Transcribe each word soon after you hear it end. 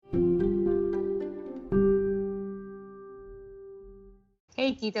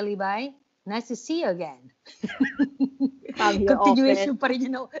Tita Libay. Nice to see you again. Continuation pa rin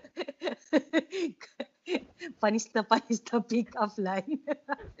yun. Panis na pick-up line.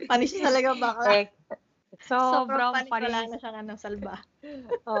 Panis talaga bakla. Sobrang panis. Wala na siyang salba.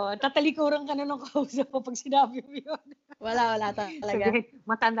 Tatalikuran ka na nung kausap mo pag sinabi mo yun. Wala talaga. Sabihin,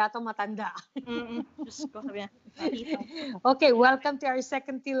 matanda. Diyos ko, sabi niya. Okay, welcome to our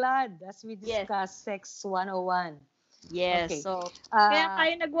second Tilad as we discuss Sex 101. Yes, okay. So, kaya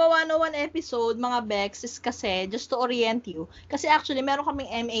tayo nagwa-101 episode, mga Bex, is kasi, just to orient you, kasi actually, meron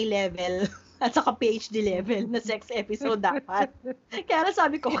kaming MA level at saka PhD level na sex episode dapat. Kaya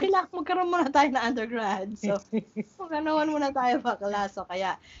sabi ko, kailangan magkaroon muna tayo na undergrad. So, mag-101 muna tayo bakla. So,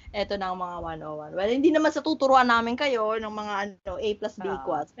 kaya, eto na ang mga 101. Well, hindi naman sa tuturuan namin kayo ng mga A plus B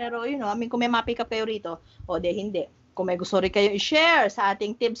equals. Pero, kung may ma-pick up kayo rito, hindi. Kung may gusto rin kayo i-share sa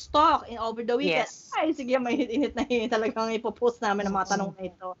ating tips talk over the weekend, ay sige, mainit-init na talagang ipopost namin ang mga tanong na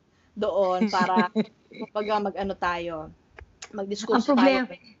ito doon para mag-ano tayo, mag-discuss tayo.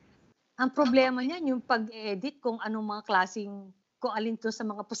 Ang problema niyan, yung pag-edit kung anong mga klaseng, kung alin to sa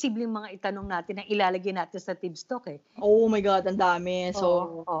mga posibleng mga itanong natin na ilalagay natin sa tips talk Oh my God, ang dami.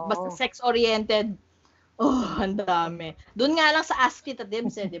 So, basta sex-oriented, ang dami. Doon nga lang sa Ask Tita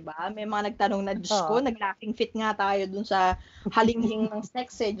Dibs, di ba? May mga nagtanong na, Diyos ko, nag-laughing fit nga tayo doon sa halinghing ng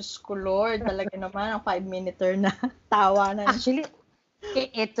sex, Diyos ko, Lord. Talaga naman, ang 5-minute na tawa na. Actually,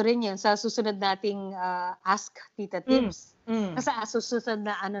 ito rin yun, sa susunod nating Ask Tita Dibs. Kasi susunod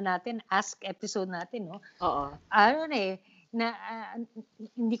na natin, Ask episode natin, no? Oo.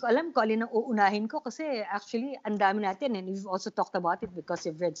 Hindi ko alam kung alin ang uunahin ko kasi actually, ang dami natin and we've also talked about it because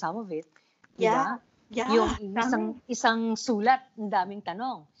you've read some of it. Yeah. Diba? Yung isang sulat, ang daming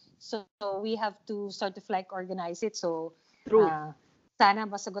tanong. So we have to sort of like organize it. So sana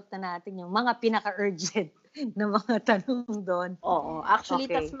masagot na natin yung mga pinaka-urgent na mga tanong doon. Oo. Actually,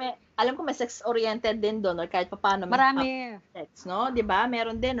 alam ko may sex-oriented din doon or kahit paano marami sex, no? 'Di ba?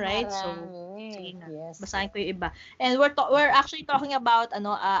 Meron din, right? Marami. So, basahin ko yung iba. And we're actually talking about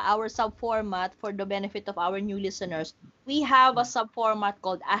our sub-format for the benefit of our new listeners. We have a sub-format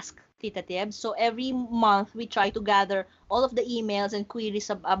called Ask Tita Tibbs. So every month, we try to gather all of the emails and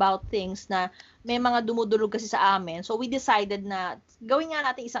queries about things na may mga dumudulog kasi sa amin. So we decided na gawin nga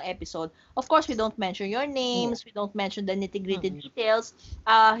natin isang episode. Of course, we don't mention your names, we don't mention the nitty-gritty details.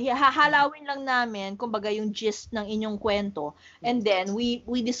 Hahalawin lang namin, kumbaga yung gist ng inyong kwento. And then, we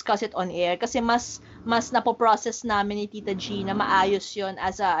discuss it on air. Kasi mas napoprocess namin ni Tita G na maayos yon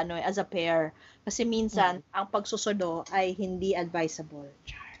as a pair. Kasi minsan, ang pagsusudo ay hindi advisable.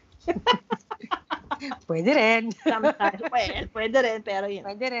 Pwede rin. Sometimes, pwede rin, pero yun.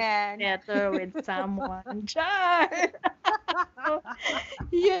 Pwede rin. Better with someone. Char!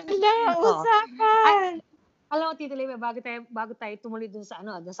 Yun lang, usapan. Alam mo, Tita Lebe, bago tayo tumuloy dun sa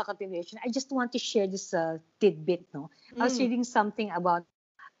continuation, I just want to share this tidbit, no? I was reading something about,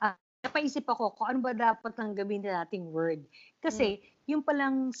 napaisip ako kung ano ba dapat ang gamitin nating word. Kasi, yung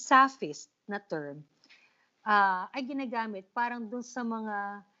palang sophist na term, ay ginagamit parang dun sa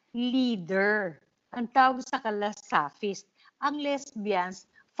mga leader. Ang tawag sa kanila sophist. Ang lesbians,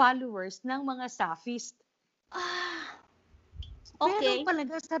 followers ng mga sophist. Okay. Pero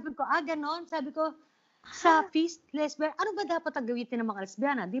talaga, sabi ko, ganon. Sabi ko, sophist, lesbian. Ano ba dapat ang gawin ng mga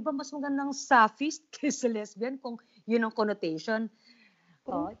lesbiana? Di ba mas magandang sophist kaysa lesbian kung yun ang connotation?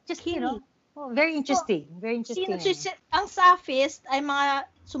 Just, very interesting. Very interesting. Ang sophist ay mga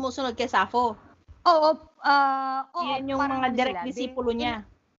sumusunod kay Sappho. Oo. Yan yung mga direct disipulo niya.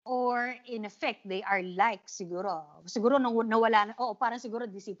 Or in effect, they are like siguro. Siguro nung nawala na, parang siguro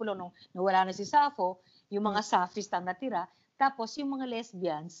disipulo nung nawala na si Sappho, yung mga sophist ang natira. Tapos yung mga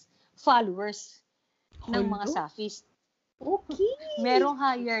lesbians, followers ng mga sophist. Okay. Merong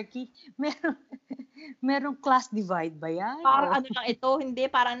hierarchy. Merong class divide ba yan? Parang lang ito, hindi.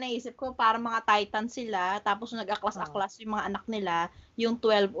 Parang naisip ko, parang mga titan sila. Tapos nag-aklas-aklas yung mga anak nila, yung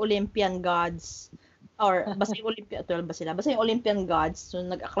 12 Olympian gods. Or basta yung 12 ba sila? Basta yung Olympian gods. So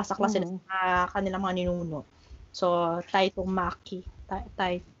nag-aklas-aklas sila sa kanilang mga ninuno. So, Taito Maki.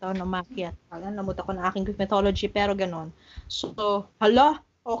 Taito no Maki at namuta ko na aking Greek mythology, pero ganon. So,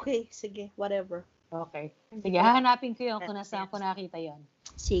 okay, sige, whatever. Okay. Sige, hahanapin ko yun kung nasaan ko nakita yun.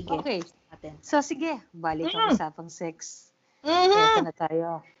 Sige. Okay. So, sige, balik ang usapang sex. Mm-hmm. Ito na tayo.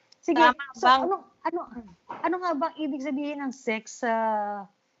 Sige, so ano nga bang ibig sabihin ng sex sa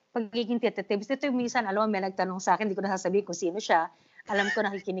pagiging tititibs? Ito yung minsan, alam mo, may nagtanong sa akin, hindi ko nasasabihin kung sino siya. Alam ko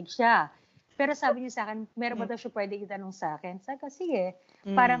nakikinig siya. Pero sabi niya sa akin, meron ba daw siya pwede itanong sa akin? Sabi ko, sige.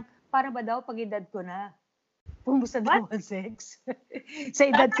 Parang ba daw, pag edad ko na, kumusta daw ang sex? Sa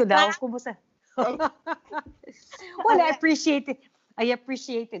edad ko daw, kumusta? Well, I appreciate it. I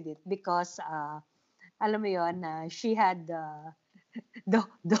appreciated it because, alam mo yon, she had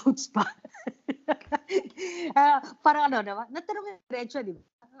those pa. Parang ano naman, natanong yung diretso, di ba?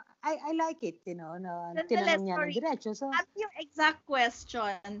 I like it, na Nonetheless, tinanong niya ng sorry. diretso. So, At yung exact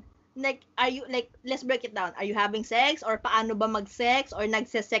question, like, are you, like, let's break it down. Are you having sex? Or paano ba mag-sex? Or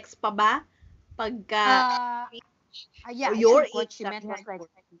nagse-sex pa ba? Pagka, yeah, I your think what age, she meant was like,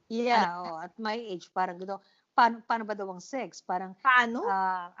 ano, at my age, parang gito, paano ba daw ang sex? Parang, paano?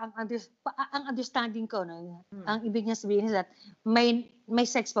 ang understanding ko, no, Hmm. ang ibig niya sabihin is that may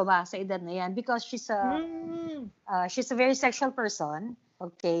sex pa ba sa edad na yan? Because she's a very sexual person,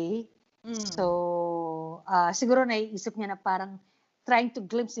 okay? So, siguro naiisip niya na parang trying to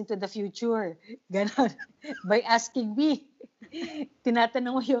glimpse into the future. Ganon. By asking me.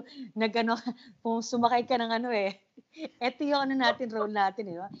 Tinatanong mo yung, kung sumakay ka ng eto yung role natin,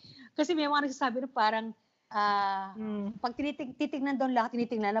 Kasi may mga nagsasabi na parang, pag titignan doon lahat,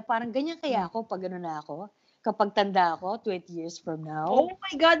 tinitingnan na parang ganyan kaya ako pag na ako. Kapag tanda ako, 20 years from now. Oh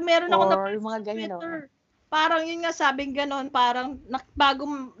my God, meron ako or mga ganyan, Twitter. Parang yun nga, sabing ganon, parang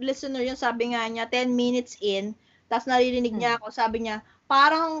bagong listener yun, sabi nga niya, 10 minutes in, tapos naririnig niya ako, sabi niya,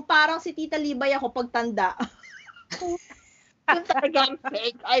 parang si Tita Libay ako pagtanda. Yun talaga ang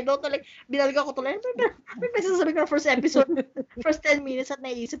fake. I don't like, binalga ko tuloy. May sasabi ko na first episode, first 10 minutes at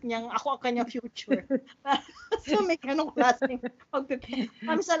naisip niya, ako ang kanyang future. So may ganong klaseng pagpipeg.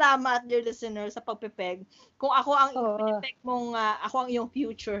 Maraming salamat, dear listener, sa pagpipeg. Kung ako ang pipeg mong, ako ang iyong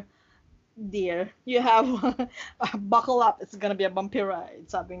future, dear, you have buckle up, it's gonna be a bumpy ride,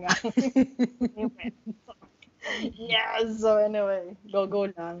 sabi nga. Yes, so anyway,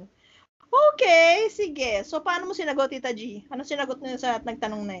 go lang. Okay, sige. So, paano mo sinagot, Tita G? Ano sinagot niya sa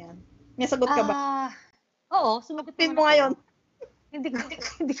nagtanong na yan? May sagot ka ba? Oo, sumagot naman mo ngayon. Hindi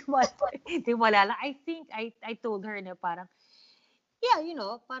ko malala. I think I told her na parang, yeah,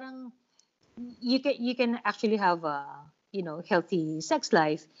 parang you can actually have a, healthy sex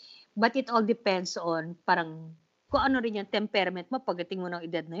life, but it all depends on parang kung ano rin yung temperament mo pagdating mo ng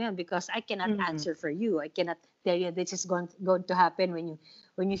edad na yun, because I cannot answer for you. I cannot tell you this is going to happen when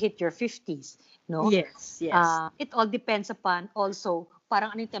you hit your 50s, no? Yes. It all depends upon also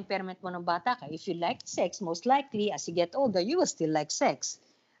parang ano yung temperament mo ng bata ka. If you like sex, most likely as you get older, you will still like sex.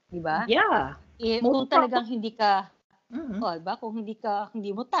 Di ba? Yeah. Kung talagang hindi ka, diba? Kung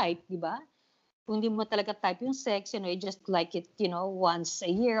hindi mo type, di ba? Kung hindi mo talaga type yung sex, you just like it, once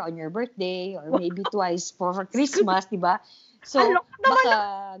a year on your birthday or maybe twice for Christmas, di ba? So,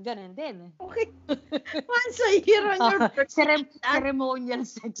 baka ganun din. Okay. Once a year on your birthday. Ceremonial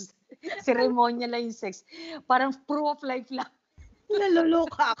sex. Ceremonial lang yung sex. Parang proof of life lang.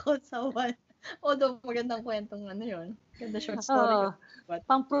 Naluluka ako sa one. Although magandang kwentong yun. Ganda short story.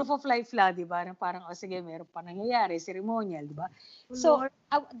 Pang proof of life lang, di ba? Parang, sige, meron pa nangyayari, ceremonial, di ba? So,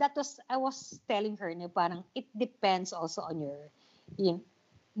 I was telling her na parang it depends also on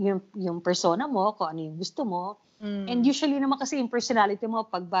yung persona mo, kung ano yung gusto mo. And usually naman kasi yung personality mo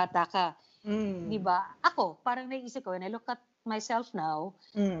pag bata ka, di ba? Ako, parang naisip ko, when I look at myself now,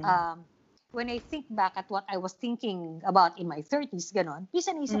 when I think back at what I was thinking about in my 30s, ganon,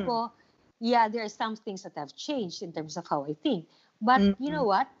 minsan naisip ko, yeah, there are some things that have changed in terms of how I think. But you know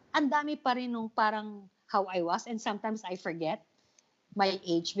what? Ang dami pa rin nung parang how I was, and sometimes I forget my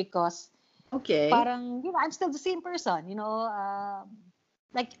age because parang, I'm still the same person,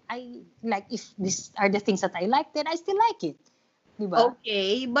 like if these are the things that I like, then I still like it. Diba?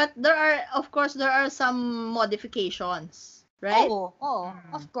 Okay, but there are some modifications, right? Oo,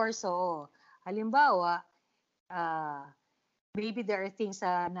 of course, oo. Halimbawa, maybe there are things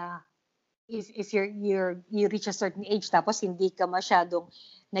na if you reach a certain age tapos hindi ka masyadong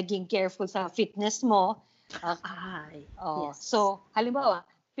naging careful sa fitness mo. Yes. So, halimbawa,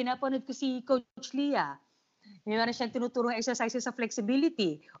 pinapanood ko si Coach Leah. Meron siyang tinuturong exercises sa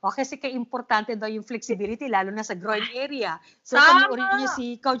flexibility. O kasi ka-importante daw yung flexibility, lalo na sa groin area. So, panoorin niyo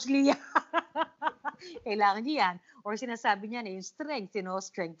si Coach Leah. Kailangan niya yan. Or sinasabi niya na yung strength,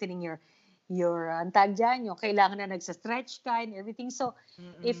 strengthening your antag dyan, yung kailangan na nagsa-stretch ka and everything. So,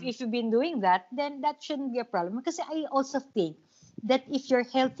 if you've been doing that, then that shouldn't be a problem. Kasi I also think that if you're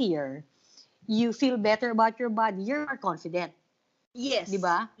healthier, you feel better about your body, you're more confident. Yes.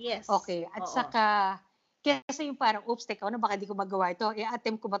 Diba? Yes. Okay. At saka, kasi yung parang, oops, teka, baka di ko magawa ito.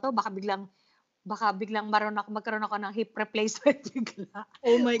 I-attempt ko ba to? Baka biglang magkaroon ako ng hip replacement bigla.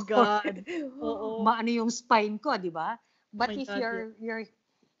 Oh my God. Oo. Maano yung spine ko, di ba? But if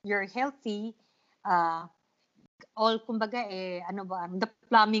you're healthy, kumbaga, the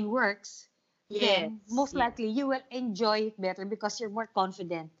plumbing works, then most likely you will enjoy it better because you're more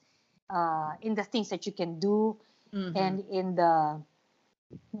confident in the things that you can do and in the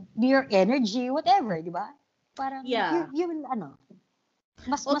your energy, whatever, di ba? Parang, Yeah. you will,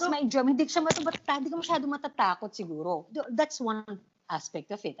 mas Although, ma-enjoy. Hindi ka masyado matatakot siguro. That's one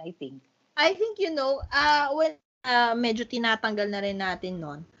aspect of it, I think. I think, when medyo tinatanggal na rin natin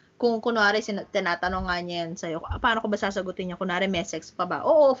nun, kung kunwari tinatanong nga niya yan sa'yo, paano ko ba sasagutin niya? Kunwari, may sex pa ba?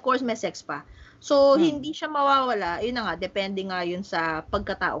 Oo, of course, may sex pa. So, hindi siya mawawala. Yun na nga, depende nga yun sa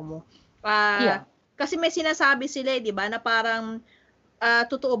pagkatao mo. Yeah. Kasi may sinasabi sila, di ba, na parang,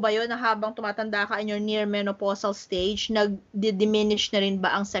 totoo ba yun na habang tumatanda ka in your near menopausal stage, nag-diminish na rin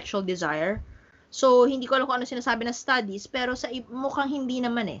ba ang sexual desire? So, hindi ko alam kung ano sinasabi ng studies, pero mukhang hindi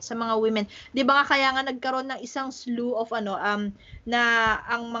naman sa mga women. 'Di ba nga kaya nga nagkaroon ng isang slew of na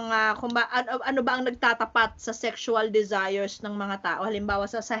ang mga ano ba ang nagtatapat sa sexual desires ng mga tao. Halimbawa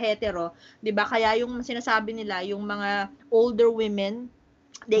sa hetero, 'di ba? Kaya yung sinasabi nila, yung mga older women,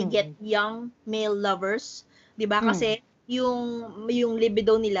 they get young male lovers, 'di ba? Kasi yung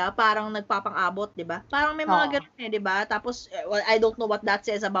libido nila parang nagpapang-abot, 'di ba? Parang may mga ganun 'di ba? Tapos well, I don't know what that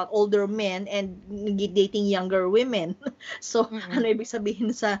says about older men and dating younger women. So, ano ibig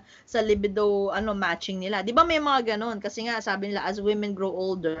sabihin sa libido matching nila? 'Di ba may mga ganun? Kasi nga sabi nila as women grow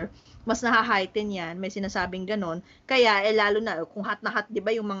older, mas naha-heighten 'yan, may sinasabing ganun. Kaya lalo na kung hot na hot, 'di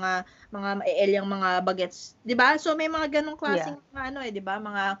ba, yung mga maeel mga bagets, 'di ba? So may mga ganung klaseng mga 'di ba?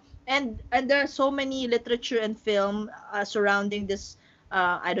 Mga and there are so many literature and film surrounding this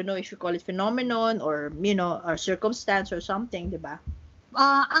I don't know if you call it phenomenon or or circumstance or something, 'di ba?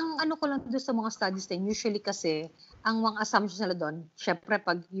 Ang ano ko lang doon sa mga studies din, usually kasi ang mga assumptions nila doon, syempre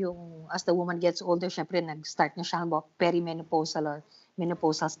pag yung as the woman gets older, syempre nag-start na siya about perimenopausal or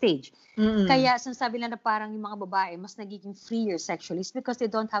menopausal stage. Kaya sinasabi nila na parang yung mga babae mas nagiging freer sexually because they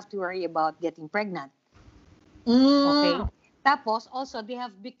don't have to worry about getting pregnant. Okay? Tapos, also, they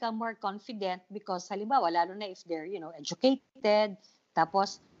have become more confident because, halimbawa, lalo na if they're, educated,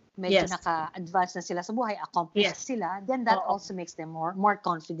 tapos, medyo naka-advance na sila sa buhay, accomplished sila, then that also makes them more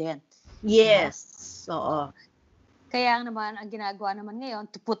confident. Yes. Oo. Kaya naman, ang ginagawa naman ngayon,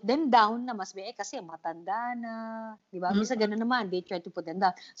 to put them down na mas kasi matanda na, di ba? Minsan ganun naman, they try to put them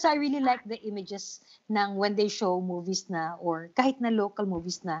down. So, I really like the images ng when they show movies na, or kahit na local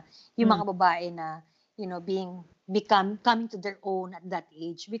movies na, yung mga babae na, coming to their own at that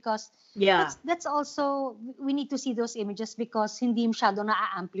age, because that's also, we need to see those images because hindi masyado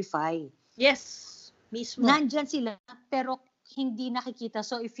na-amplify. Yes, mismo. Nandyan sila, pero hindi nakikita.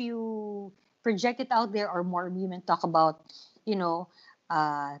 So if you project it out there, or more women talk about,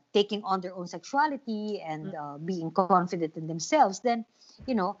 taking on their own sexuality and being confident in themselves, then,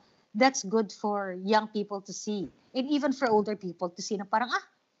 that's good for young people to see. And even for older people to see na parang,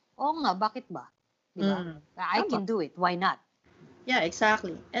 oo nga, bakit ba? Diba? I can do it. Why not? Yeah,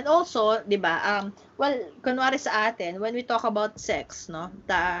 exactly. And also, 'di ba? Well, kunwari sa atin, when we talk about sex, no,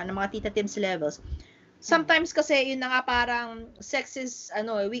 ng mga Tita Tims levels, sometimes kasi yun na nga parang sex is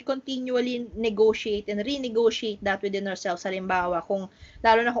we continually negotiate and renegotiate that within ourselves. Halimbawa, kung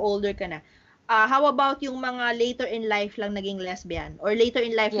lalo na kung older ka na. How about yung mga later in life lang naging lesbian or later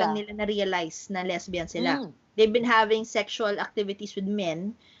in life lang nila na-realize na lesbian sila. They've been having sexual activities with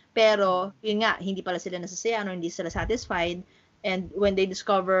men, pero yun nga, hindi pala sila nasasayan or hindi sila satisfied, and when they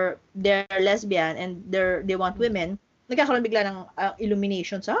discover they're lesbian and they want women, nagkakaroon bigla ng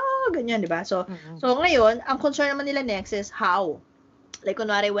illumination sa ganyan, di ba? So ngayon, ang concern naman nila next is how. Like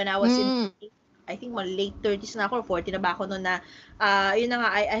kunwari when I was in I think late 30s na ako or 40 na ba ako noon na yun na nga,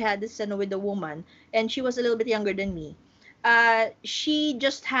 I had this with a woman and she was a little bit younger than me. She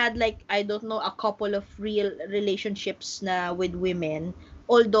just had like, I don't know, a couple of real relationships na with women.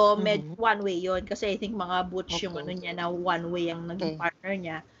 Although, one way yon kasi I think mga butch yung niya na one way ang naging partner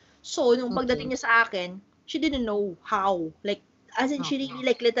niya. So, nung pagdating niya sa akin, she didn't know how. Like, as in, she really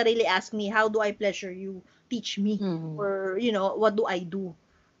like literally asked me, how do I pleasure you? Teach me. Or, what do I do?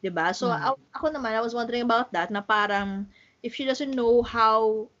 Diba? So, ako naman, I was wondering about that, na parang, if she doesn't know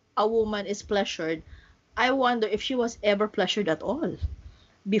how a woman is pleasured, I wonder if she was ever pleasured at all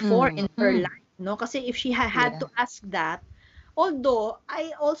before in her life, no? Kasi if she had to ask that, although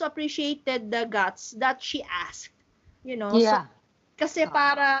I also appreciated the guts that she asked, so, kasi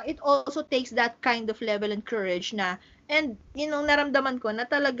para it also takes that kind of level and courage na, and naramdaman ko na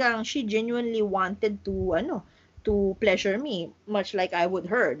talagang she genuinely wanted to pleasure me much like I would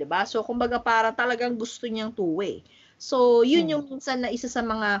her, 'di ba? So kumbaga para talagang gusto niyang two-way. So yun yung minsan na isa sa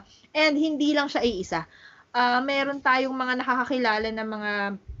mga, and hindi lang siya iisa. Meron tayong mga nakakakilala na mga,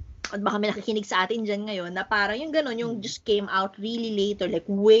 at baka may nakikinig sa atin dyan ngayon na parang yung gano'n, yung just came out really later, like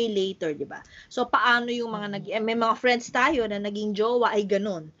way later, di ba? So, paano yung mga may mga friends tayo na naging jowa ay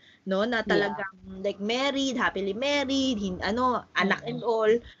gano'n, no, na talagang like married, happily married, anak and all,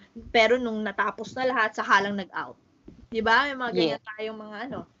 pero nung natapos na lahat, saka lang nag-out. 'Di ba? May mga ganyan tayong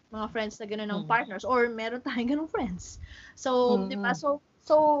mga friends na gano'n ng partners, or meron tayong ganung friends. So, 'di ba?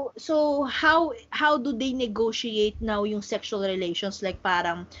 So how do they negotiate now yung sexual relations, like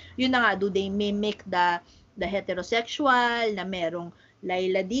parang yun na nga, do they mimic the heterosexual na merong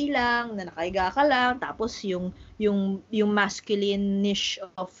layla di lang, na nakahiga ka lang, tapos yung masculine niche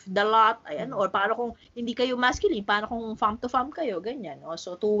of the lot, ayan, or paano kung hindi kayo masculine, paano kung femme to femme kayo, ganyan, o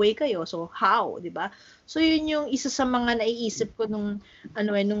so two-way kayo, so how, di ba? So yun yung isa sa mga naiisip ko nung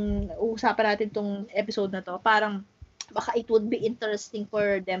usapan natin tong episode na to, parang baka it would be interesting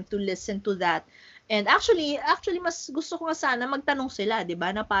for them to listen to that. And actually mas gusto ko nga sana magtanong sila, 'di ba?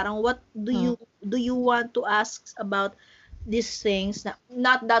 Na parang what do you want to ask about these things, na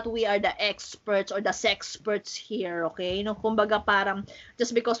not that we are the experts or the sexperts here, okay? No, kumbaga parang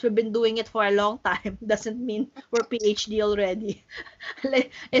just because we've been doing it for a long time doesn't mean we're PhD already.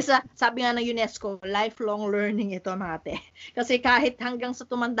 Sabi nga ng UNESCO, lifelong learning ito, mate. Kasi kahit hanggang sa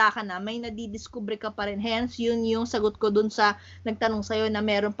tumanda ka na, may nadidiscover ka pa rin. Hence, yun yung sagot ko dun sa nagtanong sa'yo na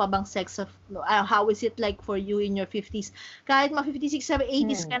meron pa bang sex of, how is it like for you in your 50s? Kahit mga 56,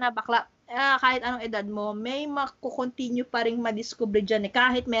 80s ka na, bakla, kahit anong edad mo, may makukontinue pa rin madiscover dyan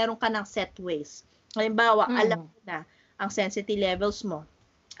kahit meron ka ng set ways. Halimbawa, alam mo na ang sensitivity levels mo.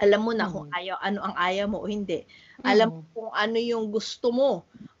 Alam mo na kung ano ang ayaw mo o hindi. Alam mo kung ano yung gusto mo.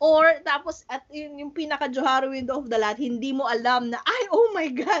 Or, tapos, at yung pinaka-Johari window of the lot, hindi mo alam na, ay, oh my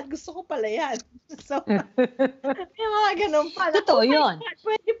God, gusto ko pala yan. So, yung mga ganun pa. Totoo yun.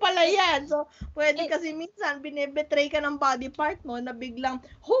 Pwede pala yan. So, pwede kasi minsan, binibetray ka ng body part mo na biglang,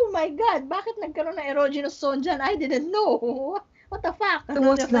 oh my God, bakit nagkaroon ng erogenous zone dyan? I didn't know. What the fuck? I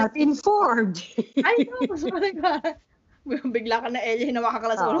was not informed. I know. So, bigla ka na alien na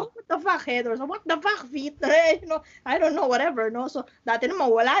makakalas. What the fuck, head? Or so, what the fuck, feet? I don't know, whatever, no? So, dati naman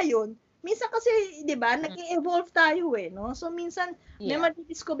wala yun. Minsan kasi, di ba, nag-evolve tayo no? So, minsan, may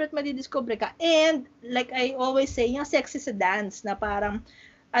madidiscover ka. And, like I always say, yung sex is a dance, na parang,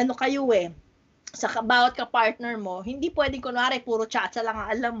 kayo sa bawat ka-partner mo, hindi pwedeng kunwari, puro cha-cha lang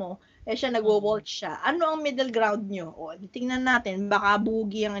ang alam mo, siya nagwo-waltz siya. Ano ang middle ground nyo? O, tingnan natin, baka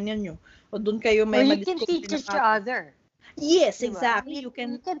bugi ang nyo. O, doon kayo may you can teach each other. Yes, exactly. You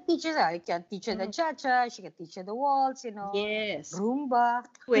can teach her. You can teach her the cha-cha. She can teach her the waltz, Yes. Rumba.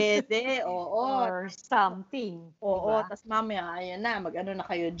 Pwede, oo. Or something. Oo, diba? Tapos mamaya, ayan na, mag-ano na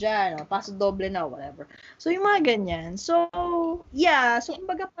kayo dyan, paso doble na, whatever. So, yung mga ganyan. So, yeah. So,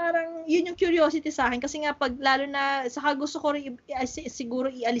 kumbaga parang, yun yung curiosity sa akin. Kasi nga, lalo na, saka gusto ko rin, siguro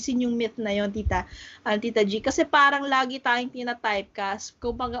ialisin yung myth na yun, Tita G. Kasi parang lagi tayong tina-typecast,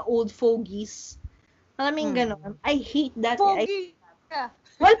 kumbaga old fogies. Alam mo yung gano'n? I hate that. Pogi!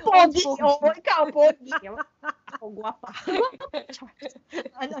 Well, pogi. Oo, ikaw, pogi. Ako, guwapa.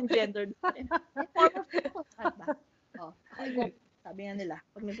 Ano ang gender? Sabi nga nila,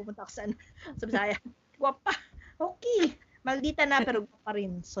 pag may pupunta ako sa Bisaya, guwapa. Okay. Maldita na, pero guwapa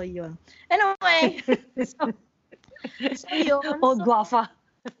rin. So, yun. Anyway. So yun. Oh, guwapa.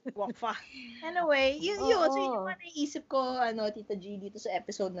 Guwapa. Anyway, yun. So, yun yung naisip ko, Tita G, dito sa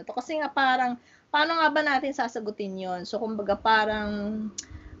episode na to. Kasi nga parang, paano nga ba natin sasagutin yon? So, kumbaga parang,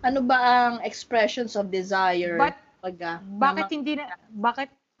 ano ba ang expressions of desire? Bakit hindi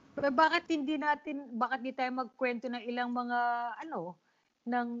tayo magkwento ng ilang mga,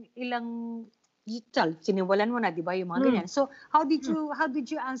 ng ilang, siniwalan mo na, di ba, yung mga ganyan. So, how did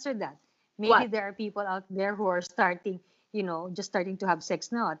you answer that? Maybe there are people out there who are starting, just starting to have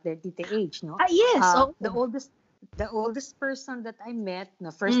sex now at their tita age, no? Yes. The oldest person that I met, na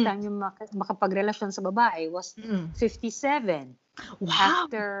first time yung makapagrelasyon sa babae was 57. Wow.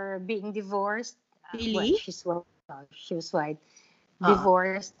 After being divorced, really? She was white.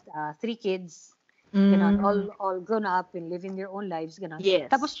 Divorced, 3 kids, all grown up and living their own lives, gano'n. Yes.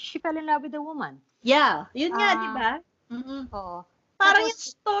 Tapos she fell in love with a woman. Yeah, yun nga, di ba? Oo. Parang yung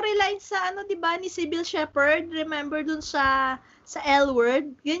storyline sa di ba, ni Sybil Shepherd, remember dun sa L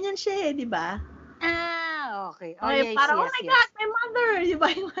Word? Ganyan siya di ba? Okay. Yes, parang, yes, oh my God, my mother, di ba?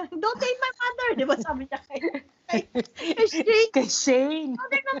 Don't date my mother, di ba? Sabi niya kay Shane.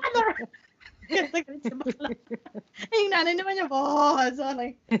 Don't date my mother. Yung nanay naman niya, diba?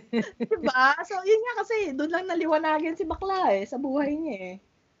 So, yun nga kasi, doon lang naliwanagan si bakla sa buhay niya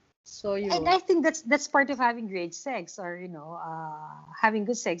So, yun. And I think that's part of having great sex, or having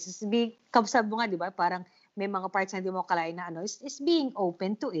good sex is being, sabi mo nga, di ba? Parang may mga parts na hindi mo kalain na is being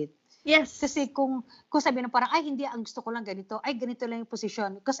open to it. Yes. Kasi kung sabi na parang, ay, hindi, ang gusto ko lang ganito, ay, ganito lang yung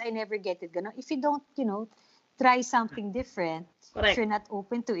position, because I never get it, gano'n. If you don't, try something different, Correct. if you're not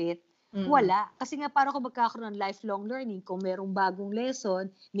open to it, wala. Kasi nga parang kung magkakaroon ng lifelong learning, kung merong bagong lesson,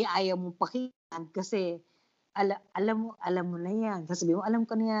 ni ayaw mong pakinggan kasi alam mo na yan. Sasabihin mo, alam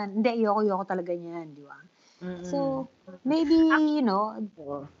ko na yan. Hindi, ayoko talaga niyan, di ba? So, maybe,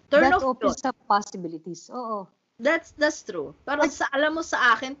 turn that off opens up possibilities. Oo. That's true. Pero alam mo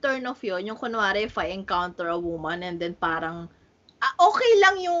sa akin, turn off yun. Yung kunwari, if I encounter a woman and then parang, okay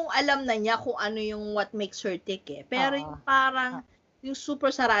lang yung alam na niya kung ano yung what makes her tick eh. Pero yung parang, yung super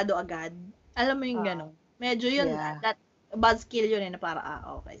sarado agad, alam mo yung gano'n. Medyo yun, that buzzkill yun eh, na parang,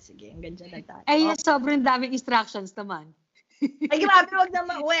 okay, sige, hanggang dyan lang tayo. Ay, sobrang daming instructions naman. Ay, grabe, wag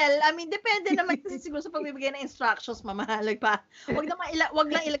naman. Well, I mean, depende naman kasi siguro sa pagbibigay ng instructions, mamahalag pa. Wag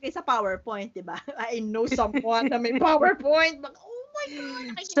lang ilagay sa PowerPoint, di ba? I know someone na may PowerPoint. Oh my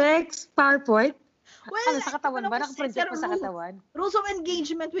God! Sex, PowerPoint? Well, sa katawan ba? Nakaproject pa sa katawan? Rules of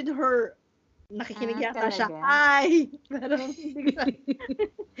engagement with her. Nakikinig yata siya. Talaga? Ay! Pero hindi ko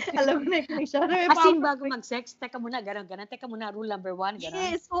alam mo na yung siya. As in, bago mag-sex, teka muna, gano'n. Teka muna, rule number 1, gano'n.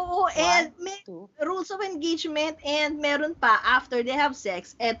 Yes, oo. And may rules of engagement and meron pa, after they have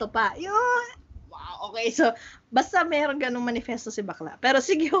sex, eto pa. Yun! Wow, okay. So, basta meron ganung manifesto si bakla. Pero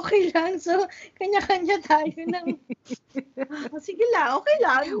sige, okay lang. So, kanya-kanya tayo ng... sige lang, okay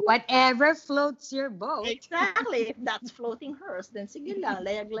lang. Whatever floats your boat. Exactly. If that's floating hers, then sige lang.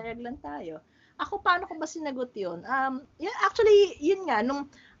 Layag-layag lang tayo. Ako, paano ko ba sinagot yun? Actually, yun nga, nung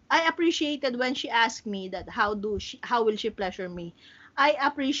I appreciated when she asked me that how will she pleasure me, I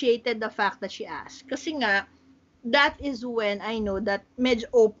appreciated the fact that she asked. Kasi nga, that is when I know that medyo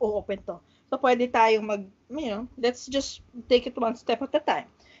open to. So, pwede tayong let's just take it one step at a time.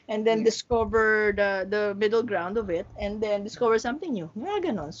 And then discover the middle ground of it. And then discover something new.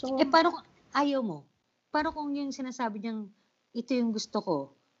 Nga ganon. So, paano kung ayaw mo? Paano kung yung sinasabi niyang, ito yung gusto ko,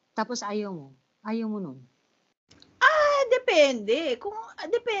 tapos ayaw mo? Ayaw mo nun? Depende.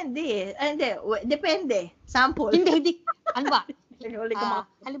 Depende. Hindi, depende. Sample. Hindi. Ano ba?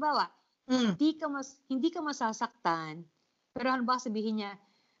 Halimbawa, hindi ka masasaktan, pero ano ba sabihin niya,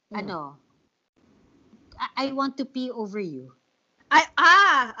 I want to pee over you.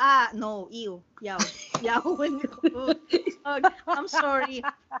 No, ew. Yaw. I'm sorry.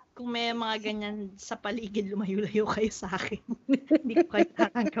 Kung may mga ganyan sa paligid, lumayo-layo kayo sa akin. Hindi ko kayo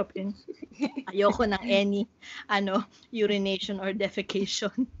tatanggapin. Ayoko ng any, urination or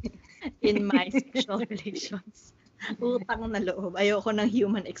defecation in my sexual relations. Utang na loob. Ayoko ng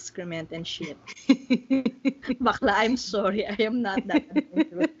human excrement and shit. Bakla, I'm sorry. I am not that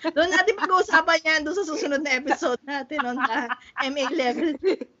adventurous. Doon natin pag-uusapan yan doon sa susunod na episode natin on the MA level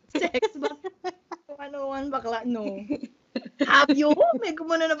sex. But, bakla, no. Have you? May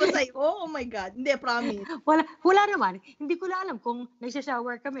gumano na ba sa'yo? Oh my God. Hindi, promise. Wala naman. Hindi ko na alam kung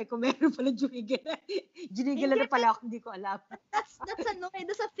nagsha-shower kami, kung meron pala ginigala. Ginigala na pala ako, hindi ko alam. That's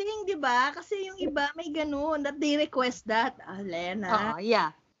a thing, di ba? Kasi yung iba may ganun, that they request that. Lena.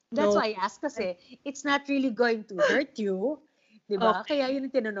 Yeah. That's why I asked kasi, it's not really going to hurt you. Di ba? Okay. Kaya yun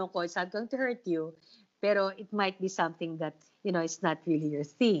ang tinanong ko, it's not going to hurt you. Pero it might be something that, it's not really your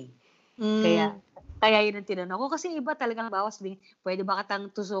thing. Kaya yun ang tinanong ko. Kasi iba talagang bawas din. Pwede ba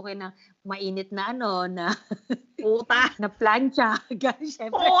katang tusukin ng mainit na na puta, na plancha.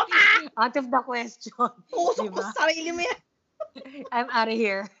 Siyempre, out of the question. Tusok ko sa sarili mo yan. I'm out of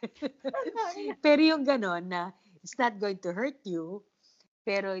here. Pero yung ganon na it's not going to hurt you,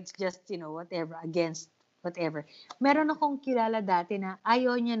 pero it's just, whatever, against whatever. Meron akong kilala dati na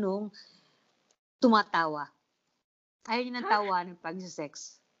ayaw niya nung tumatawa. Ayaw niya ng tawa ng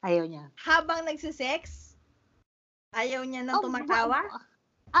pag-sex. Ayaw niya. Habang nagsisex? Ayaw niya nang tumatawa?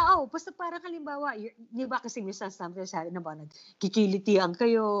 Basta parang halimbawa, di ba kasi minsan sometimes sabi na ba, nagkikilitian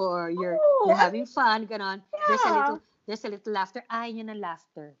kayo or you're having fun, ganon. Yeah. There's a little laughter. Ayaw niya ng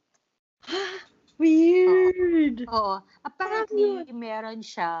laughter. Weird. Oo. Apparently, meron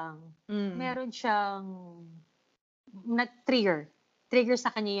siyang trigger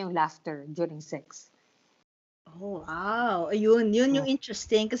sa kanya yung laughter during sex. Oh, wow. Ayun, yun yung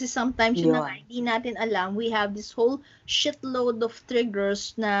interesting kasi sometimes yun na hindi natin alam. We have this whole shitload of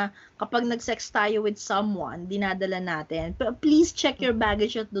triggers na kapag nag-sex tayo with someone, dinadala natin. But please check your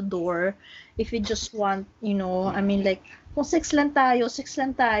baggage at the door if you just want, kung sex lang tayo,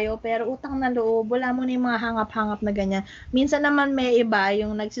 pero utang na loob, wala mo na yung mga hangap-hangap na ganyan. Minsan naman may iba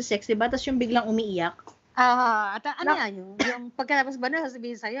yung nagsisex, diba? Tapos yung biglang umiiyak. At ano yan? Yung pagkatapos ba na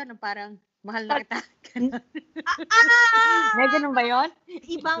sasabihin sa'yo na parang, Mahal na kita. Ah! May ganun ba yun?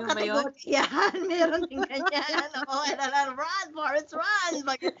 Ibang Yun ba yun? kategorya yan. Meron din ganyan. Oo, run, Forrest, run!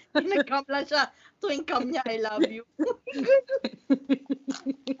 Bakit nag-come lang siya tuwing come niya, I love you.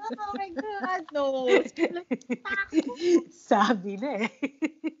 Oh my God, no. Takbo, Sabi na eh.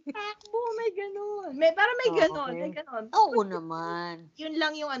 takbo, may ganun. Parang may ganun, may ganun. Oo naman. Yun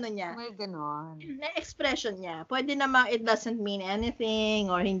lang yung ano niya. May ganon. Na expression niya. Pwede namang it doesn't mean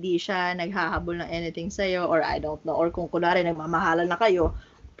anything or hindi siya naghahabol ng anything sa'yo or I don't know. Or kung kunwari nagmamahalan na kayo,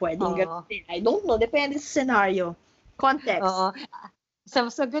 pwedeng ganun din. I don't know. Depende sa scenario. Context. Oo. So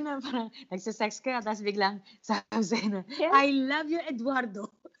ganun, parang nagsisex ka, tapos biglang sabi sa'yo na, Yes. I love you,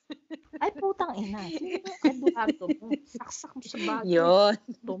 Eduardo. Ay, putang ina. Eduardo mo. Saksak mo sa bagay. Yun.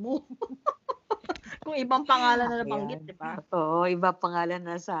 Mo. Kung ibang pangalan na nabanggit, Ayan. di ba? Oo, iba pangalan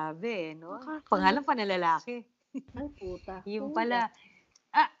na sabi, no? Pangalan pa na lalaki. Ay, puta. Yung pala,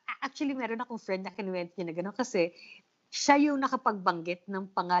 actually, meron akong friend na kinuwento niya na gano'n kasi siya yung nakapagbanggit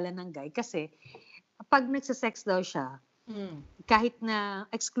ng pangalan ng guy kasi pag nagsisex daw siya, kahit na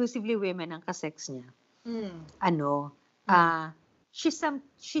exclusively women ang kasex niya, she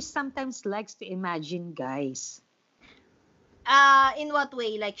sometimes likes to imagine guys. In what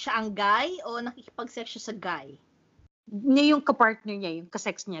way? Like, siya ang guy o nakikipag-sex siya sa guy? Niya yung kapartner niya, yung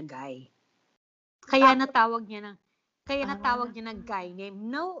kasex niya guy. Kaya natawag niya ng guy name.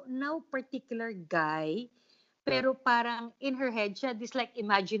 No particular guy, pero parang in her head siya, this like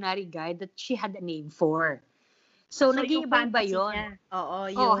imaginary guy that she had a name for. So naging iba yun. Niya.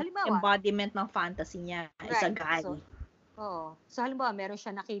 Oo, yung halimbawa, embodiment ng fantasy niya is a guy. So halimbawa, meron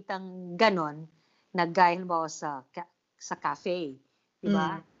siya nakitang ganon na guy, halimbawa sa cafe.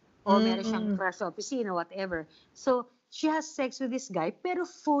 Diba? O meron siyang crush sa opisina, whatever. So, she has sex with this guy, pero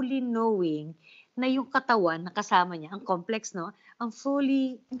fully knowing na yung katawan na kasama niya, ang complex, no? Ang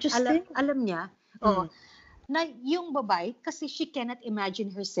fully, alam niya, na yung babae, kasi she cannot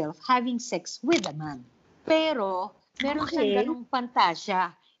imagine herself having sex with a man. Pero, meron siyang ganung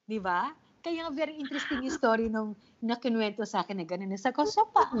pantasya. Di ba? Kaya very interesting yung story nung nakinuwento sa akin na gano'n. So,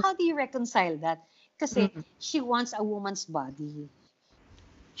 how do you reconcile that? Kasi she wants a woman's body.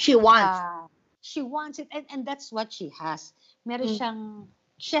 She wants it, and that's what she has. Meron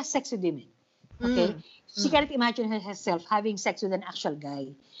she has sex with women. Okay? She cannot imagine herself having sex with an actual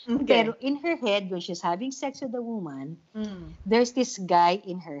guy. Okay. Pero in her head, when she's having sex with a woman, there's this guy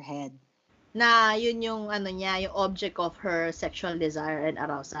in her head. Na yun yung yung object of her sexual desire and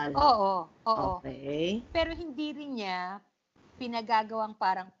arousal. Oo. Okay. Pero hindi rin niya pinagagawang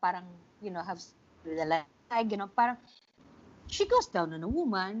parang have with a lie, parang she goes down on a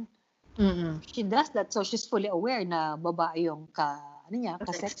woman. She does that, so she's fully aware na babae yung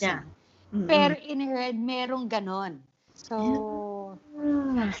kasex niya. Pero in her head, merong ganon. So,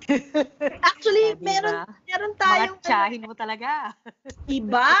 actually, meron tayong mga tsahin mo talaga.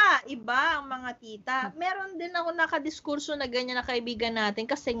 Iba ang mga tita. Meron din ako nakadiskurso na ganyan na kaibigan natin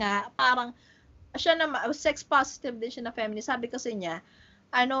kasi nga, parang, siya na, sex positive din siya na feminist. Sabi kasi niya,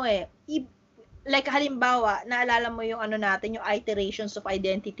 like halimbawa, naalala mo yung natin, yung iterations of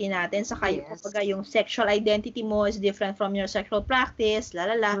identity natin, saka yung sexual identity mo is different from your sexual practice,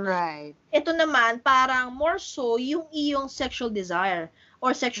 lalala. Right. Ito naman, parang more so, yung iyong sexual desire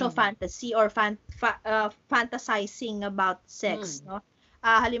or sexual fantasy or fantasizing about sex, no?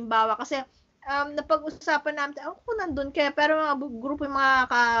 Halimbawa, kasi napag-usapan namin, ako nandun kaya, pero mga grupo yung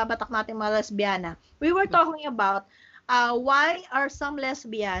mga kabatak natin, mga lesbiana, we were talking about why are some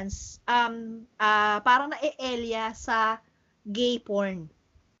lesbians parang na-eelya sa gay porn?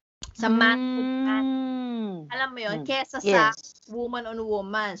 Sa man to man. Alam mo yun? Kesa sa woman on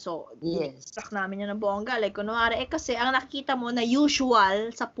woman. So, track namin yun ng bongga. Like, kunwari, kasi ang nakikita mo na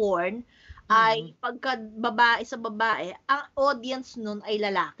usual sa porn ay pagka babae sa babae, ang audience nun ay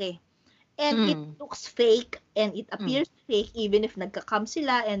lalaki. And it looks fake and it appears fake even if nagka-cam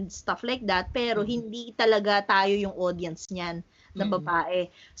sila and stuff like that, pero hindi talaga tayo yung audience niyan na babae.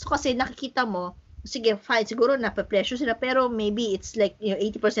 So kasi nakikita mo, sige fine, siguro nape-pressure sila, pero maybe it's like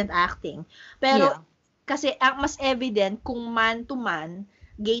 80% acting. Pero kasi ang mas evident kung man to man,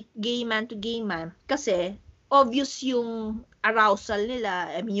 gay man to gay man, kasi obvious yung arousal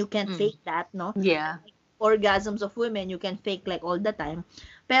nila. I mean, you can't fake that, no? Yeah. Orgasms of women, you can fake like all the time.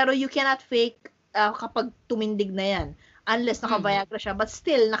 Pero you cannot fake kapag tumindig na yan. Unless naka-Viagra siya. But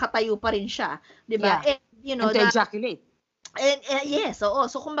still, nakatayo pa rin siya. Diba? Yeah. And to ejaculate. And yes, oo.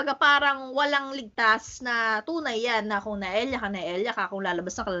 So, kumbaga parang walang ligtas na tunay yan na kung naelya ka, kung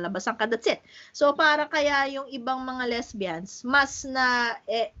lalabasan ka, that's it. So, parang kaya yung ibang mga lesbians, mas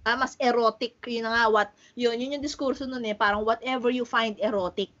erotic, yun nga, yun yung diskurso nun parang whatever you find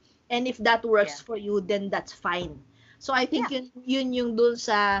erotic, And if that works Yeah. for you, then that's fine. So I think Yeah. yun yung dun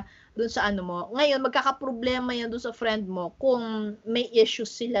sa ano mo. Ngayon, magkakaproblema yan dun sa friend mo kung may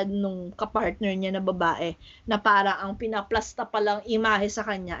issues sila nung kapartner niya na babae na para ang pinaplasta pa lang imahe sa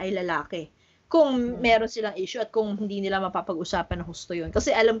kanya ay lalaki. Kung meron silang issue at kung hindi nila mapapag-usapan ng husto yun.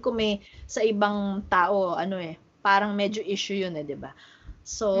 Kasi alam ko may sa ibang tao, parang medyo issue yun 'di ba?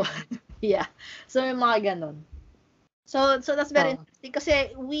 So, yeah. So, may mga ganon. So that's very interesting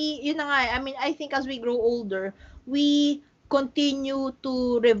kasi yun na nga, I mean, I think as we grow older, we continue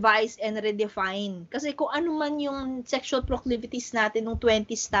to revise and redefine. Kasi kung ano man yung sexual proclivities natin nung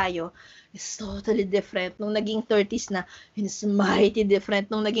 20s tayo, is totally different. Nung naging 30s na, it's mighty different.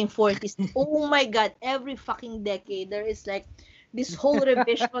 Nung naging 40s, oh my God, every fucking decade, there is like this whole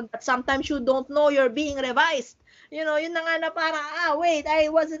revision that sometimes you don't know you're being revised. Yun na nga na parang, wait,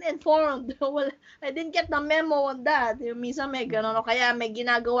 I wasn't informed. Well, I didn't get the memo on that. Yung minsan may gano'n, o kaya may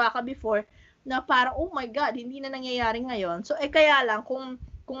ginagawa ka before na parang, oh my God, hindi na nangyayari ngayon. So, kaya lang, kung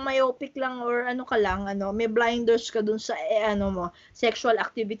myopic lang or ka lang, may blinders ka dun sa, sexual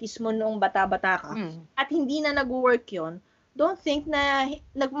activities mo noong bata-bata ka, at hindi na nag-work yon, don't think na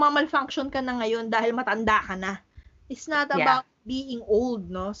nagmamalfunction ka na ngayon dahil matanda ka na. It's not about being old,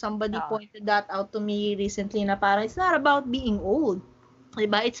 no? Somebody pointed that out to me recently na parang it's not about being old.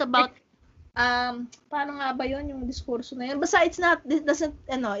 Diba? It's about paano nga ba yun yung diskurso na yun? Basta it's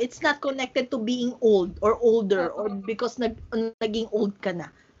not connected to being old or older or because naging old ka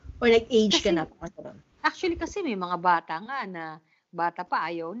na or nag-age ka na. Actually, kasi may mga bata nga na bata pa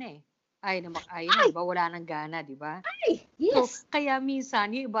ayaw na eh. Ayaw na, diba? Wala nang gana, diba? Ay, yes. So, kaya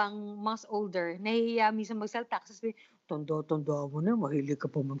minsan, yung ibang mas older, nahihiya minsan magsalita kasi tanda mo na, mahilig ka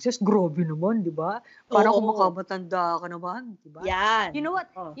pa mag-sex. Grabe naman, diba? Parang kung makamatanda ka naman, diba? Yan. You know what?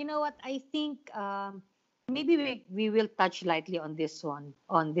 I think, maybe we will touch lightly on this one,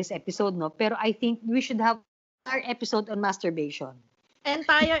 on this episode, no? Pero I think we should have our episode on masturbation.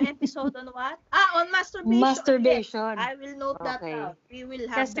 Entire episode on what? On masturbation. Masturbation. Yes. I will note that down. We will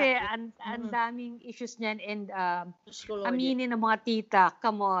have kasi that. Kasi ang daming issues niyan and aminin ng mga tita.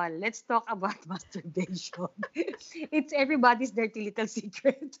 Come on, let's talk about masturbation. It's everybody's dirty little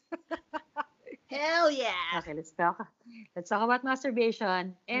secret. Hell yeah. Okay, let's talk about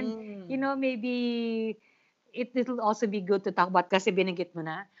masturbation. And maybe it will also be good to talk about kasi binanggit mo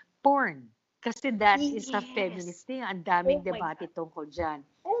na porn. Kasi that is a feminist thing. Ang daming debate tungkol dyan.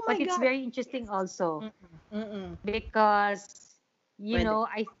 But it's very interesting also. Because,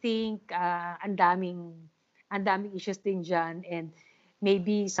 I think ang daming issues din dyan. And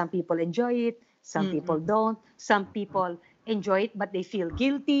maybe some people enjoy it. Some people don't. Some people enjoy it but they feel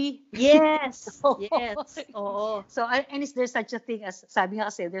guilty. Yes. Yes. Oo. So, and is there such a thing as, sabi nga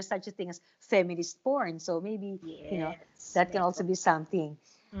kasi, there's such a thing as feminist porn. So maybe, that can also be something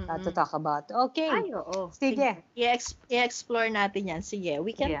to talk about. Okay. Ay, oo. Sige. I-explore natin yan. Sige.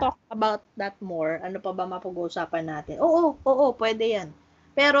 We can talk about that more. Ano pa ba mapag-uusapan natin? Oo, pwede yan.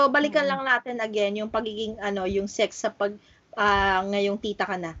 Pero balikan lang natin again yung pagiging, yung sex sa ngayong tita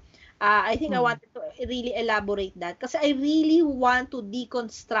ka na. I think I wanted to really elaborate that. Kasi I really want to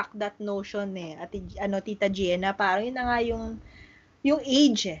deconstruct that notion Tita Giena. Parang yun na nga yung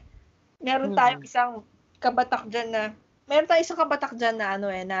age Meron tayong isang kabatak dyan na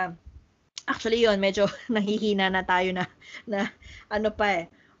na actually yun, medyo nahihina na tayo na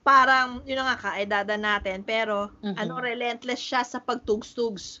parang yun nga kaedada natin pero relentless siya sa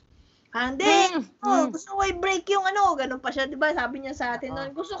pagtugs-tugs. Hindi, gusto ko i-break yung ganun pa siya, 'di ba? Sabi niya sa atin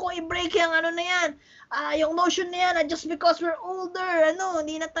noon, gusto ko i-break yung na yan. Yung notion na yan, just because we're older,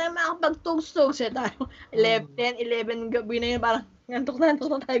 hindi na tayo makapagtugs-tugs tayo. 11 gabi na yun, parang antok na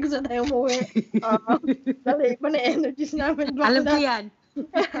tayo, gusto tayo umuwi. Dali pa na energies namin. Alam ko yan.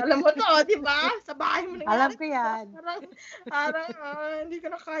 Alam mo to, di ba? Sa bahay mo nangyari. Alam ko yan. Parang hindi ko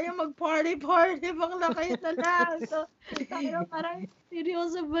na kaya mag-party. Bakla kayo na lang. So, parang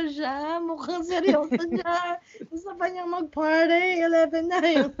seryoso ba siya? Mukhang seryoso siya. Gusto pa niyang mag-party. 11 na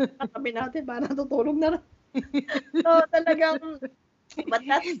yung katabi natin. Parang tutulog na rin. So, talagang but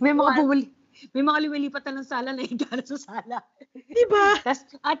that's may mga lumilipatan ng sala na higala sa sala. Diba?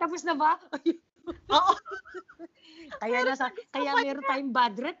 Tapos na ba? Oo. Kaya meron tayong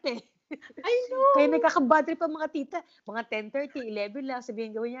bad rep I know. Kaya nagkaka-bad trip ang mga tita. Mga 10:30, 11 lang,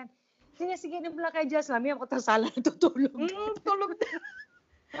 sabihin gawin yan. Sige, nabula kayo dyan. Mami, ako sa sala natutulog. Tulog na.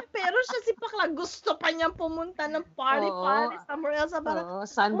 Pero siya si Pakla, gusto pa niyang pumunta ng party somewhere else. Parang,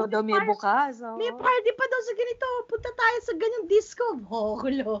 saan ba daw may bukas? may party pa daw sa ganito. Punta tayo sa ganyang disco.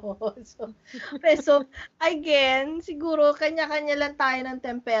 So, again, siguro kanya-kanya lang tayo ng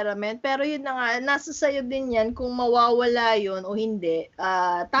temperament. Pero yun na nga, nasa sayo din yan kung mawawala yun o hindi.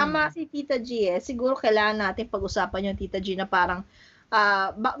 Tama si Tita G siguro kailangan natin pag-usapan yung Tita G na parang,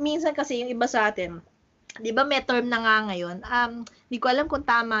 minsan kasi yung iba sa atin, di ba may term na nga ngayon, di ko alam kung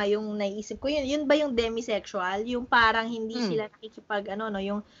tama yung naisip ko, yun ba yung demisexual, yung parang hindi sila nakikipag,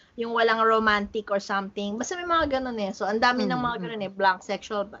 yung walang romantic or something, basta may mga ganun so ang dami ng mga ganun blank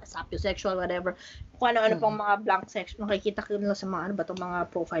sexual, sapiosexual, whatever, kung ano-ano pang mga blank sexual, nakikita ko nila sa mga, itong mga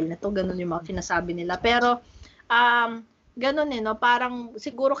profile na to, ganun yung mga sinasabi nila, pero, ganun no, parang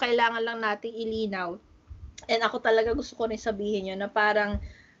siguro kailangan lang nating ilinaw, and ako talaga gusto ko rin sabihin yun, na parang,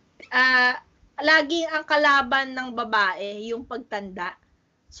 lagi ang kalaban ng babae yung pagtanda.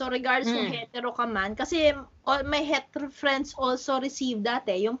 So regardless kung hetero ka man, kasi my hetero friends also receive that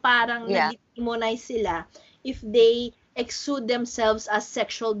yung parang nag-demonize sila if they exude themselves as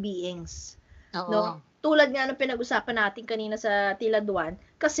sexual beings. No? Tulad nga nung pinag-usapan natin kanina sa Tiladuan,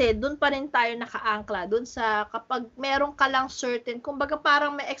 kasi doon pa rin tayo nakaangkla, doon sa kapag meron ka lang certain, kumbaga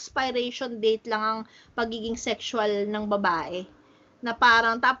parang may expiration date lang ang pagiging sexual ng babae. Na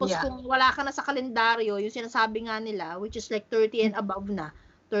parang, tapos kung wala ka na sa kalendaryo, yung sinasabi nga nila, which is like 30 and above na,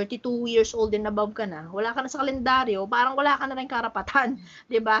 32 years old and above ka na, wala ka na sa kalendaryo, parang wala ka na rin karapatan,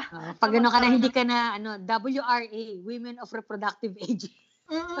 di ba? Pag ano ka na, hindi ka na, WRA, Women of Reproductive Age.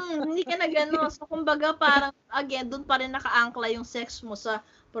 Hindi ka na gano'n. So, kumbaga, parang, again, doon pa rin nakaangkla yung sex mo sa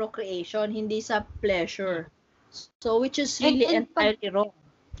procreation, hindi sa pleasure. So, which is really entirely wrong.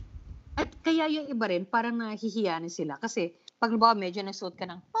 At kaya yung iba rin, parang nahihiyanin sila. Kasi, pag medyo nagsuot ka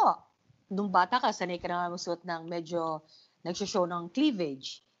ng, nung bata ka, sanay ka na magsuot ng medyo nagsishow ng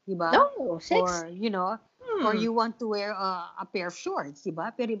cleavage, di ba? No, sex. Or, or you want to wear a pair of shorts, di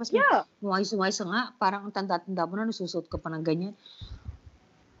ba? Pero iba umayos nga, parang ang tanda-tanda mo na, nasusuot ka pa ng ganyan.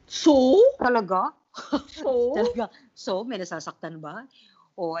 So? Talaga? So? Talaga? So, may nasasaktan ba?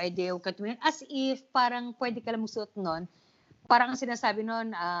 O, edi, as if parang pwede ka lang magsuot nun, parang ang sinasabi nun,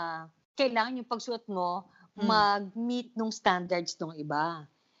 kailangan yung pagsuot mo, mag-meet nung standards ng iba.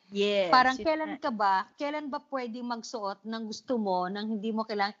 Yes. Parang kailan ba pwedeng magsuot ng gusto mo nang hindi mo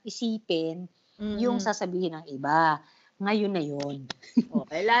kailangang isipin yung sasabihin ng iba. Ngayon na yun.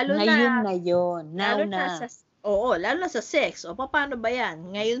 Okay, lalo na yun. Lalo na sa sex. O, paano ba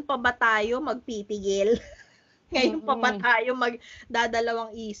yan? Ngayon pa ba tayo magpipigil? Ngayon pa ba tayo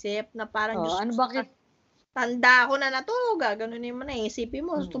magdadalawang isip na parang bakit? Tanda ko na to, gaganunin mo na, isipin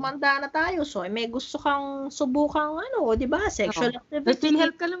mo, tumanda na tayo, so may gusto kang subukang di ba, sexual activity. May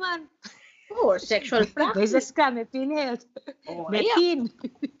PhilHealth ka naman. Or sexual practice. Business ka, may PhilHealth. May PIN.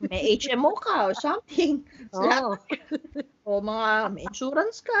 May HMO ka or something. O may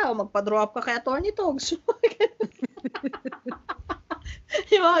insurance ka, o magpa-draw up ka kay Attorney Togs.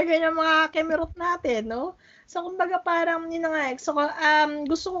 Yung mga ganyan mga kemerot natin, no? So, kumbaga parang, yun na nga, so,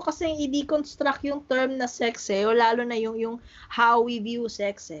 gusto ko kasi i-deconstruct yung term na sex o lalo na yung how we view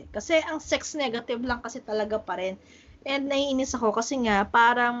sex Kasi ang sex negative lang kasi talaga pa rin. And naiinis ako kasi nga,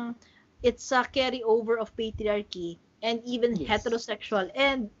 parang it's a carryover of patriarchy and even heterosexual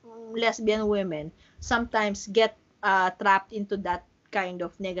and lesbian women sometimes get trapped into that kind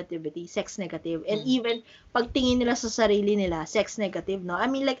of negativity, sex negative. And even pagtingin nila sa sarili nila, sex negative, no? I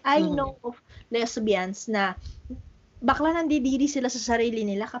mean, like, I know of lesbians na bakla nandidiri sila sa sarili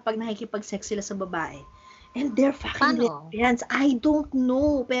nila kapag nakikipag-sex sila sa babae. And they're fucking lesbians. I don't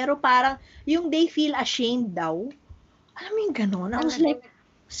know. Pero parang, yung they feel ashamed daw. Alam mo yung gano'n? I was like,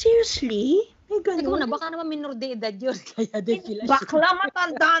 seriously? May gano'n? Ikaw na, baka naman minor de edad yun. Kaya they feel ashamed. Bakla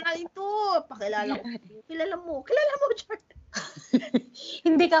matanda na ito. Pakilala ko. Kilala mo, Jordan.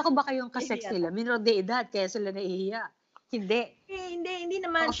 Hindi ka ako baka yung kasex nila. Minor de edad, kaya sila nahihiya. Hindi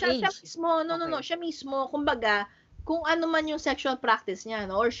naman. Siya mismo, siya mismo, kumbaga, kung ano man yung sexual practice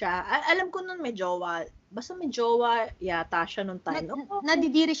niya, no, or siya, alam ko nun may jowa. Basta may jowa, yata siya nung time.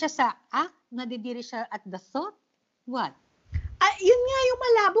 Nadidiri siya sa act? Nadidiri siya at the thought? What? Yun nga yung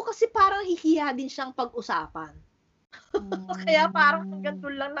malabo kasi parang hihiya din siyang pag-usapan. Kaya parang hanggang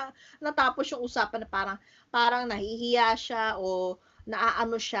doon lang natapos yung usapan na parang nahihiya siya o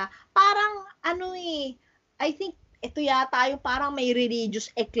naaano siya. Parang I think ito yata yung parang may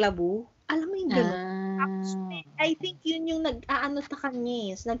religious eklabo. Alam mo yung gano'n? I think yun yung nag-aano sa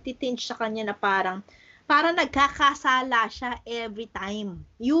kanya, nagtitinge sa kanya na parang nagkakasala siya every time.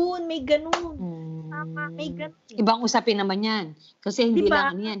 Yun, may gano'n. May gano'n. Ibang usapin naman yan. Kasi hindi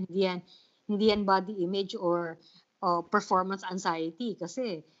diba? Lang yan. Hindi yan body image or performance anxiety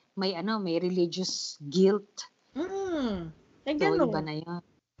kasi may religious guilt. Like So, ganun. iba na yun.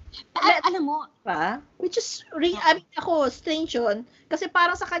 Let- Alam mo, Pa? Which is, I mean, ako, strange yun. Kasi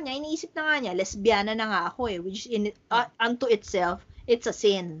parang sa kanya, iniisip na nga niya, lesbiana na nga ako which in unto itself, it's a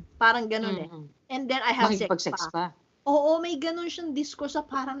sin. Parang ganun And then I have sex makikipag-sex pa. Oo, may ganun siyang discourse na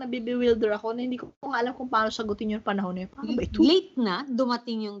parang nabibewilder ako na hindi ko alam kung paano sagutin yung panahon na yun. Paano ba ito? Late na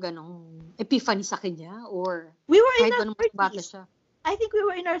dumating yung ganong epiphany sa kanya or we were in kahit our mas bata 30s. siya? I think we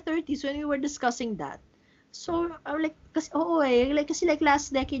were in our 30s when we were discussing that. So, like, kasi, kasi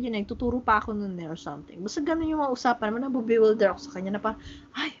last decade yun, tuturo pa ako nun or something. Basta ganun yung mga usapan naman, nabubewilder ako sa kanya na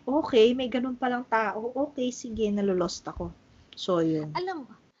ay, okay, may ganun palang tao. Okay, sige, nalulost ako. So, yun. Alam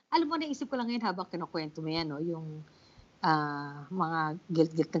mo, naisip ko lang yun habang kinukwento mo yan, no? Yung mga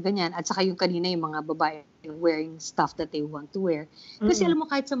guilt na ganyan. At saka yung kanina, yung mga babae wearing stuff that they want to wear. Kasi alam mo,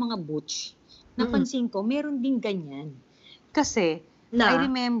 kahit sa mga butch, napansin ko, meron din ganyan. Kasi, I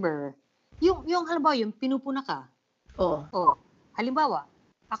remember, yung halimbawa, yung pinupuna ka. Halimbawa,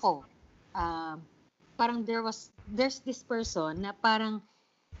 ako, parang there's this person na parang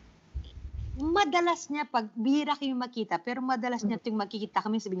madalas niya, pag bihira kayo makita, pero madalas niya tuwing makikita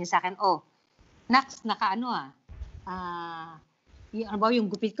kami, sabihin niya sa akin, Nax, yung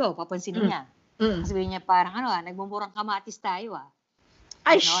gupit ko, papansinin niya. Sabihin niya parang nagmumurang kamatis tayo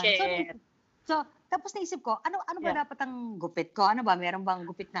Ay, shit. So, tapos naisip ko, ano ba dapat ang gupit ko? Ano ba? Meron bang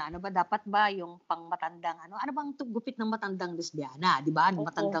gupit na dapat ba yung pang matandang ano bang gupit ng matandang lesbiana, di ba?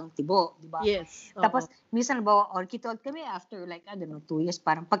 Matandang tibo, di ba? Yes. Tapos, minsan kita kami after like, 2 years,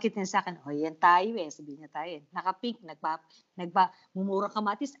 parang pagkita niya sa akin, yan tayo sabihin niya tayo. Naka-pink, mumurang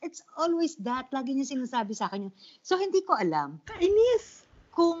kamatis. It's always that. Lagi niya sinasabi sa akin yun. So, hindi ko alam. Kainis.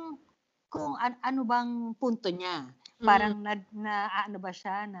 Kung ano bang punto niya. Parang ano ba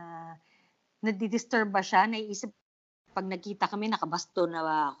siya, nadidisturb ba siya? Naiisip, pag nakita kami, nakabasto na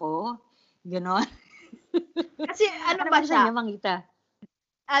ba ako? Ganon. Kasi ano ba siya? Niya mangita?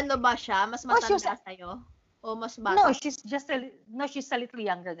 Ano ba siya? Mas matanda sa'yo? O mas bata? No, she's a little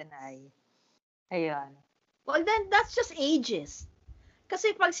younger than I. Ayun. Well, then, that's just ages.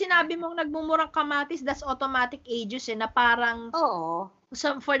 Kasi pag sinabi mong nagmumurang kamatis, that's automatic ages na parang... Oo.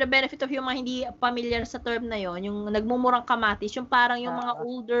 For the benefit of yung mga hindi familiar sa term na yon, yung nagmumurang kamatis, yung parang yung mga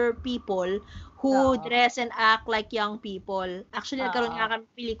older people who dress and act like young people. Actually, nagkaroon nga kami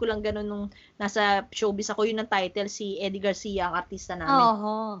pelikulang ganun nung nasa showbiz ako, yun ang title, si Eddie Garcia, ang artista namin.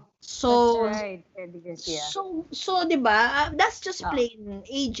 So, that's right, Eddie Garcia. So, di ba? That's just plain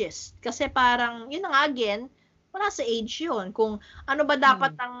ages. Kasi parang, yun na nga again, wala sa age yun. Kung ano ba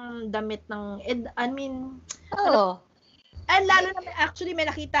dapat ang damit ng, And lalo na, actually, may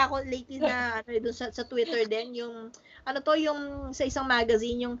nakita ako lately na doon sa Twitter din, yung yung sa isang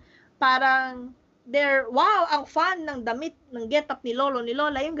magazine, yung parang wow, ang fan ng damit, ng get-up ni Lolo, ni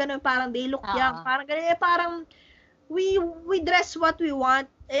Lola, yung gano'n, parang they look young, parang gano'n, parang we dress what we want,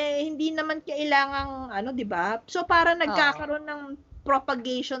 hindi naman kailangang, di ba? So, parang nagkakaroon ng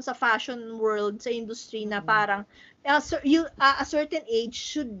propagation sa fashion world, sa industry, na parang, a certain age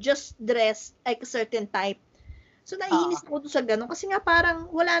should just dress like a certain type. So, naiinis ako doon sa gano'n. Kasi nga parang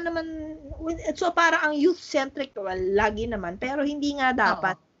wala naman, so parang ang youth-centric, lagi naman, pero hindi nga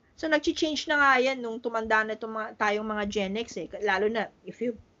dapat. So, nag-change na nga yan nung tumanda na tayong mga Gen X Lalo na, if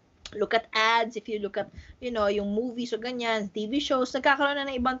you look at ads, if you look at, yung movies o ganyan, TV shows, nagkakaroon na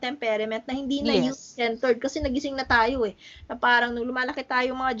ng ibang temperament na hindi na youth-centered. Kasi nagising na tayo na parang nung lumalaki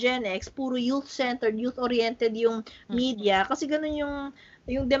tayo mga Gen X, puro youth-centered, youth-oriented yung media. Kasi ganun yung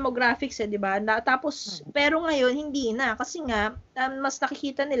demographics di ba? Tapos, pero ngayon, hindi na. Kasi nga, mas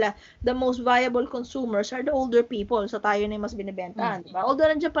nakikita nila, the most viable consumers are the older people. So, tayo na yung mas binibentahan, di ba?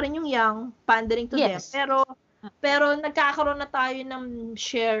 Although, nandiyan pa rin yung young, pandering to them. Pero, nagkakaroon na tayo ng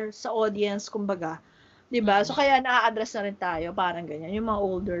share sa audience, kumbaga. Di ba? So, kaya na-address na rin tayo, parang ganyan. Yung mga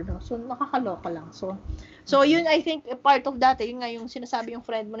older, no? So, nakakaloka lang. So yun, I think, part of that, yun nga yung sinasabi yung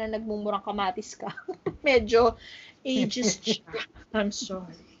friend mo na nagmumurang kamatis ka. Medyo, ages siya. I'm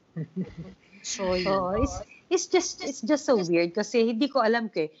sorry. So, it's just so weird kasi hindi ko alam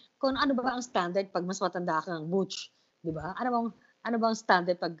kung ano ba ang standard pag mas matanda ka ng butch, di ba? Ano bang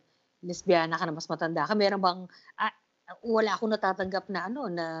standard pag lesbiana ka na mas matanda ka? Meron bang wala akong natatanggap na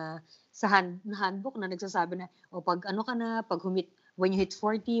na sa handbook na nagsasabi na pag ka na, when you hit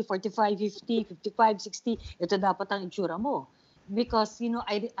 40, 45, 50, 55, 60, ito dapat ang itsura mo. Because,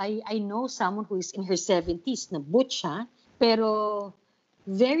 I know someone who is in her 70s na butch, pero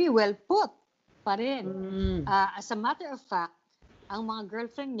very well put pa rin. As a matter of fact, ang mga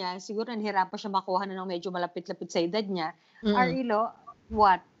girlfriend niya, siguro nahirapan siya makuha na ng medyo malapit-lapit sa edad niya, are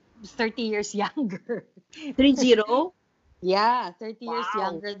 30 years younger. 30? Yeah, 30 years Wow.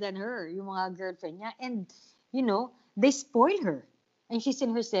 younger than her, yung mga girlfriend niya. And, they spoil her. And she's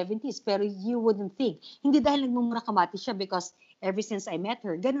in her 70s, pero you wouldn't think. Hindi dahil nagmumurakamati siya because ever since I met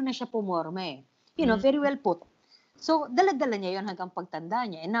her, ganun na siya pumorma eh. Very well put. So, dala-dala niya yon hanggang pagtanda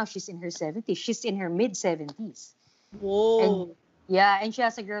niya. And now she's in her 70s. She's in her mid-70s. Whoa. And she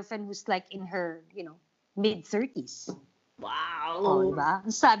has a girlfriend who's like in her, mid-30s. Wow. Oh, diba?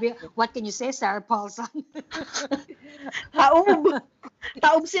 Ang sabi, what can you say, Sarah Paulson? Taob.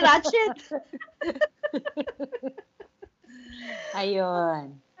 Taob si Ratchet.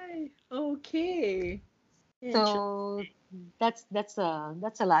 Ayun. Okay. So that's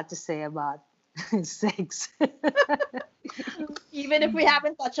a lot to say about sex. Even if we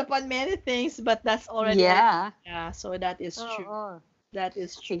haven't touched upon many things, but that's already Yeah. so that is true. Oo. That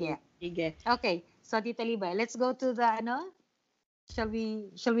is true. Sige. Sige. Okay. So Tita Libay, let's go to the Shall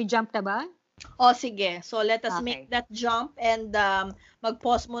we jump na ba? Oh, sige. So let us Okay. make that jump and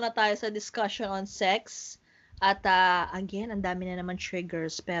mag-pause muna tayo sa discussion on sex. At again, ang dami na naman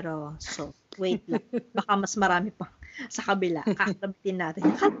triggers, pero so wait lang. Baka mas marami pa sa kabila. Kakabitin natin.